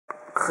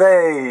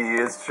Hey,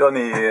 it's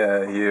Johnny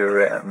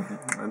here,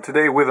 and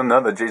today with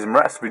another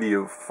Mraz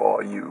video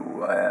for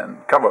you,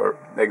 and cover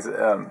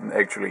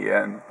actually,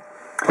 and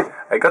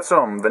I got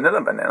some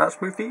vanilla banana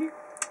smoothie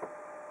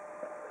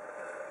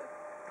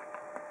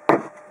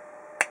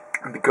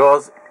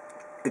because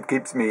it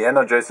keeps me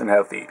energized and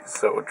healthy.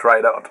 So try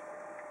it out,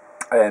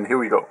 and here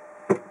we go.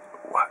 1,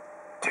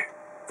 2,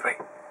 3,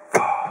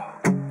 4.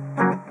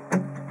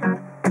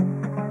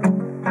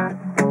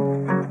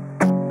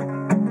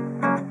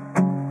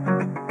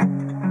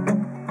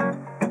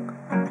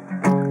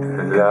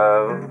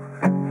 Love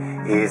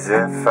is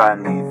a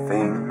funny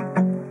thing.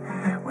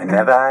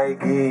 Whenever I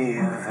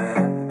give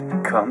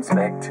it comes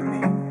back to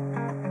me.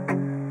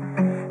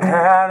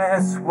 And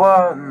it's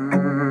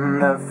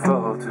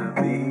wonderful to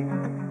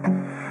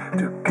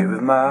give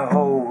it my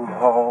whole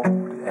heart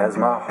as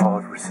my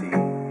heart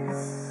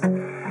receives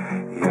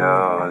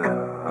your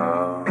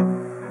love.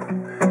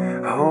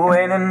 Oh,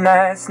 ain't it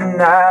nice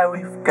now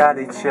we've got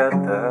each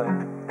other.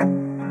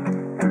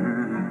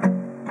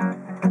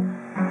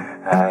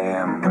 I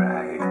am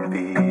right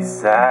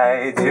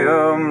beside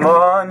you,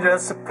 more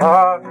just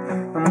apart,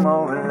 the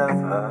more we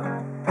love her.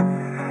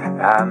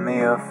 I'm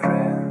your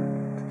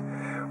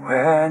friend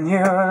when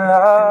you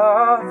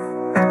love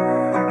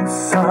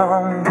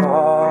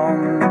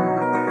someone.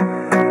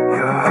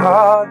 Your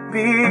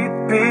heartbeat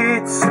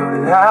beats so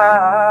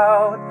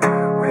loud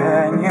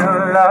when you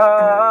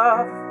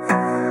love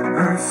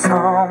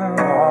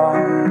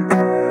someone.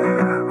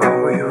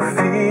 Oh, your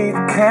feet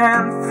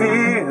can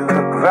feel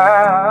the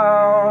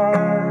ground.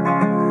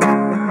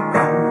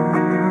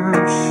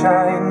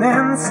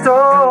 Shining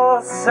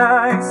stars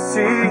I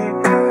see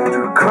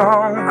to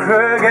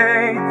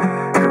congregate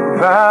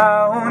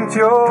around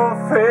your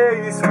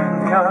face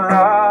when you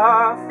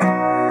love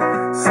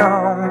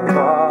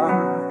someone.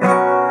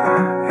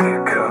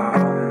 It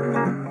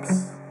comes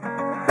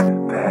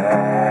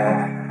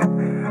back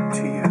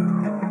to you.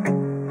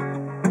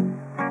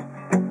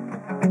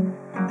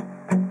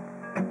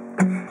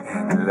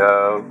 And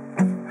love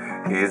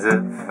is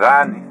a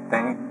funny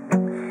thing.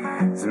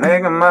 It's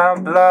making my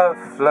blood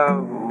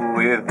flow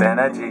with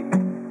energy.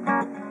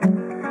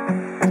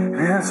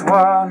 It's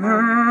wonderful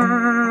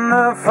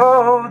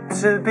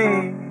to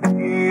be.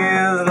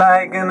 It's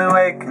like an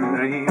awakened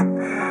dream,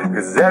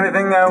 'cause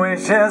everything I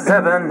wish is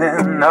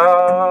happening.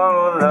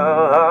 Oh,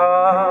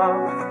 love.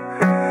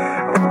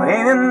 Oh,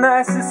 ain't it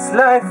nice this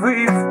life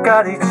we've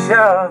got each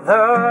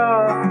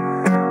other.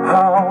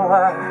 Oh,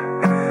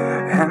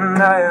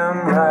 and I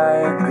am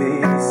right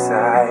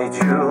beside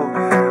you.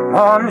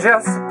 On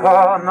just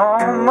upon no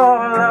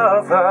more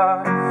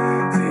lover.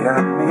 See,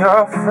 I'm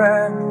your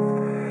friend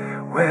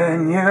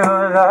when you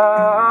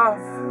love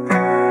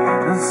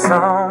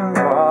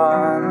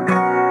someone.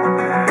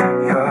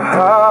 Your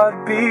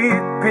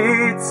heartbeat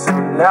beats so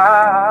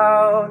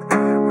loud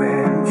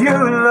when you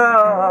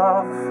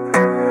love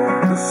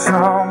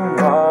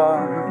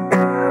someone.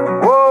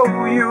 Whoa,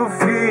 your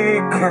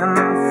feet can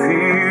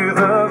feel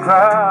the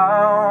ground.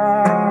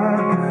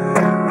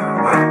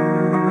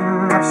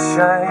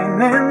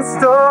 Shining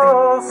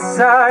stars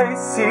I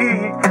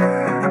see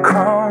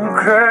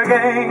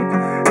congregate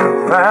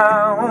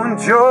around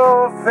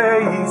your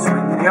face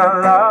when you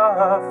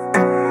love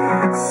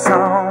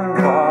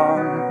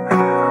someone.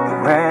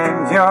 When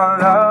you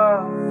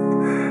love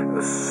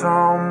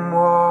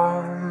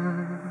someone.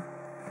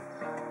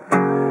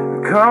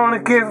 We're gonna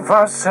give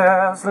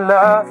ourselves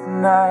love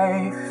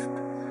tonight,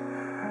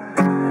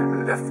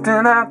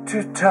 lifting up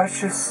to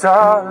touch the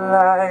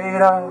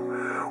starlight. Oh,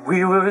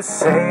 we were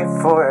safe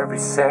for every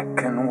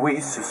second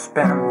we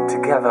spent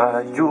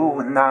together. You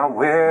and I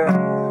will,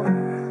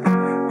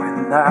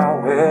 when I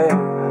will,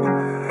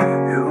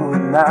 you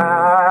and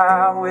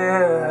I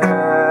will.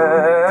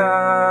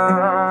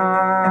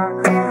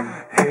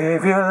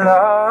 If you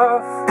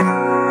love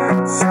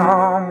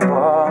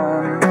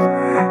someone,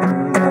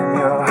 and then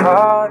your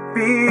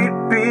heartbeat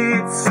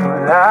beats so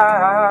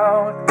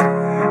loud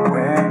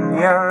when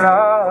you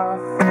love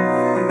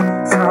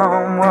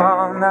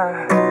someone,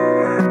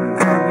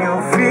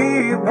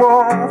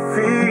 won't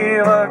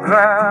feel the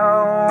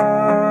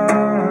ground.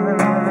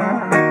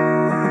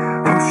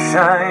 Oh,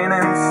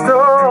 shining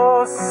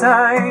stars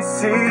I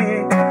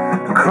see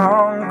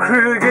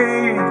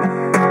congregate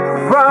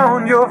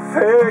around your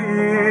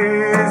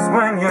face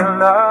when you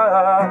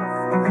love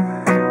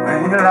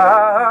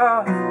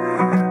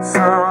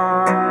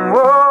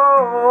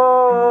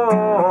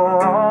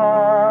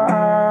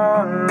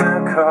someone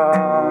that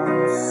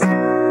comes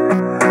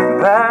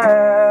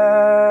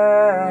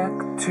back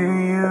to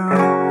you.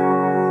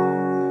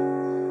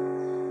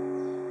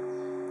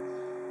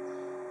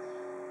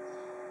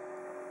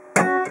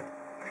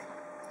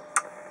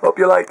 Hope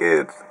you like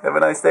it. Have a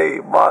nice day.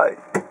 Bye.